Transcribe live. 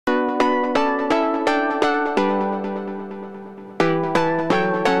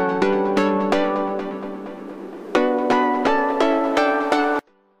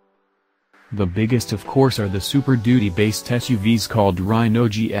The biggest of course are the Super Duty-based SUVs called Rhino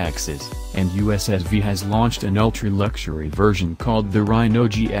GXs, and USSV has launched an ultra-luxury version called the Rhino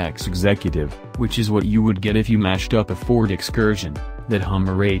GX Executive, which is what you would get if you mashed up a Ford Excursion, that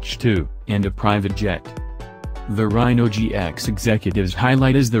Hummer H2, and a private jet. The Rhino GX Executive's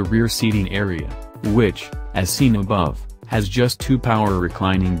highlight is the rear seating area, which, as seen above, has just two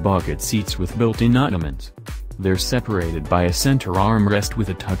power-reclining bucket seats with built-in ottomans. They're separated by a center armrest with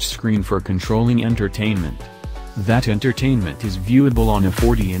a touchscreen for controlling entertainment. That entertainment is viewable on a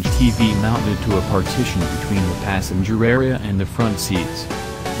 40-inch TV mounted to a partition between the passenger area and the front seats.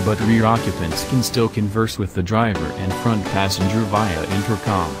 But rear occupants can still converse with the driver and front passenger via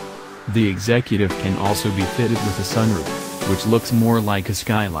intercom. The Executive can also be fitted with a sunroof, which looks more like a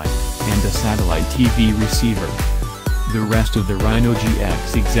skylight, and a satellite TV receiver. The rest of the Rhino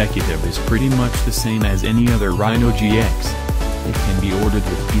GX Executive is pretty much the same as any other Rhino GX. It can be ordered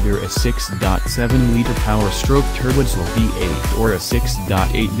with either a 6.7-liter power-stroke turbodiesel V8 or a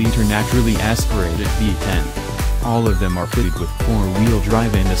 6.8-liter naturally aspirated V10. All of them are fitted with 4-wheel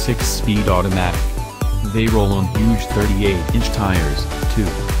drive and a 6-speed automatic. They roll on huge 38-inch tires, too.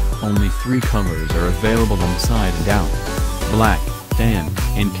 Only 3 colors are available inside and out. Black, tan,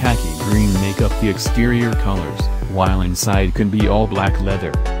 and khaki green make up the exterior colors, while inside can be all black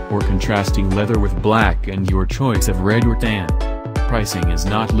leather, or contrasting leather with black and your choice of red or tan. Pricing is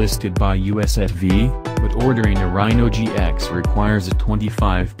not listed by USSV, but ordering a Rhino GX requires a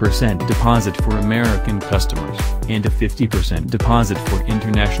 25% deposit for American customers, and a 50% deposit for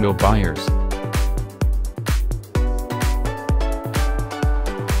international buyers.